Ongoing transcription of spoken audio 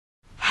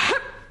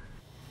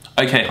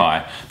Okay,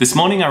 hi. This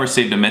morning I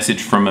received a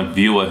message from a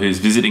viewer who's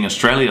visiting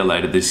Australia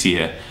later this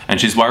year, and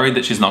she's worried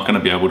that she's not going to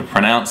be able to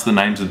pronounce the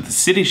names of the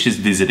cities she's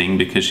visiting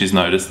because she's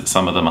noticed that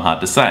some of them are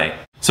hard to say.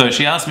 So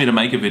she asked me to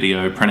make a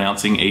video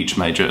pronouncing each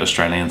major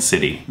Australian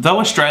city. Though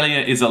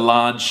Australia is a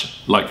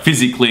large,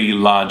 physically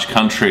large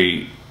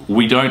country,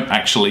 we don't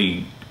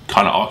actually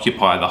kind of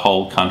occupy the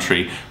whole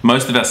country.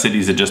 Most of our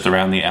cities are just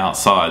around the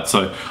outside.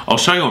 So I'll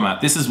show you a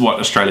map. This is what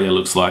Australia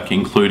looks like,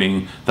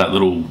 including that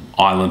little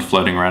island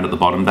floating around at the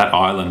bottom. That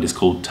island is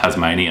called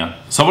Tasmania.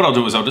 So what I'll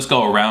do is I'll just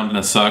go around in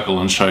a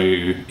circle and show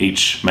you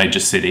each major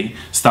city,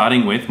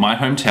 starting with my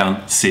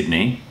hometown,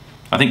 Sydney.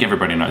 I think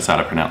everybody knows how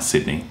to pronounce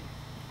Sydney.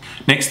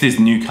 Next is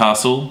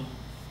Newcastle.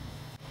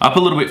 Up a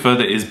little bit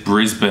further is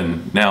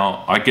Brisbane.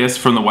 Now, I guess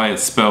from the way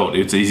it's spelt,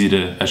 it's easy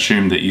to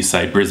assume that you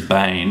say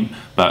Brisbane,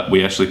 but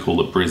we actually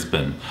call it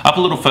Brisbane. Up a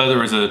little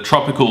further is a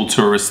tropical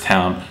tourist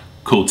town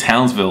called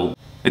Townsville.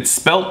 It's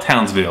spelt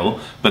Townsville,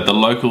 but the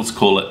locals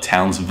call it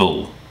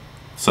Townsville,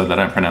 so they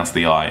don't pronounce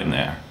the I in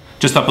there.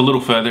 Just up a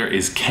little further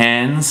is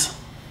Cairns.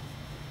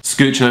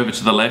 Scooch over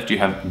to the left, you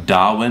have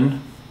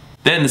Darwin.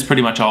 Then there's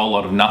pretty much a whole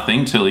lot of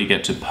nothing till you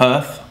get to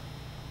Perth.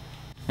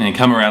 And you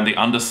come around the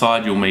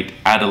underside, you'll meet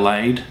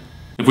Adelaide.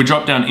 If we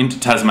drop down into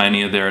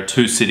Tasmania, there are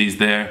two cities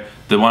there.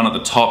 The one at the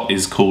top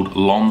is called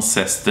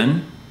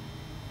Launceston,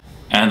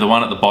 and the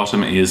one at the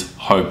bottom is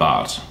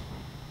Hobart.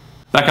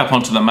 Back up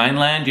onto the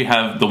mainland, you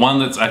have the one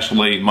that's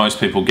actually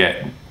most people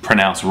get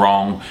pronounced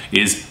wrong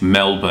is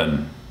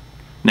Melbourne.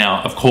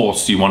 Now, of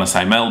course, you want to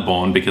say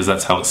Melbourne because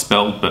that's how it's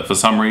spelled, but for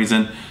some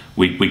reason,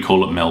 we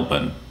call it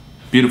Melbourne.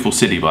 Beautiful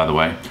city, by the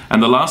way.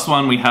 And the last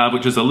one we have,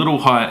 which is a little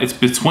higher, it's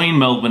between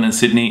Melbourne and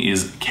Sydney,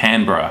 is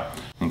Canberra.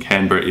 And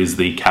Canberra is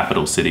the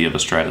capital city of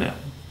Australia.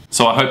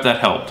 So I hope that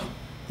helped.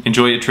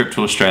 Enjoy your trip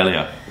to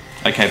Australia.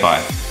 Okay,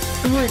 bye.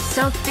 Ooh, it's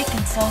so thick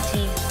and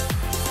salty.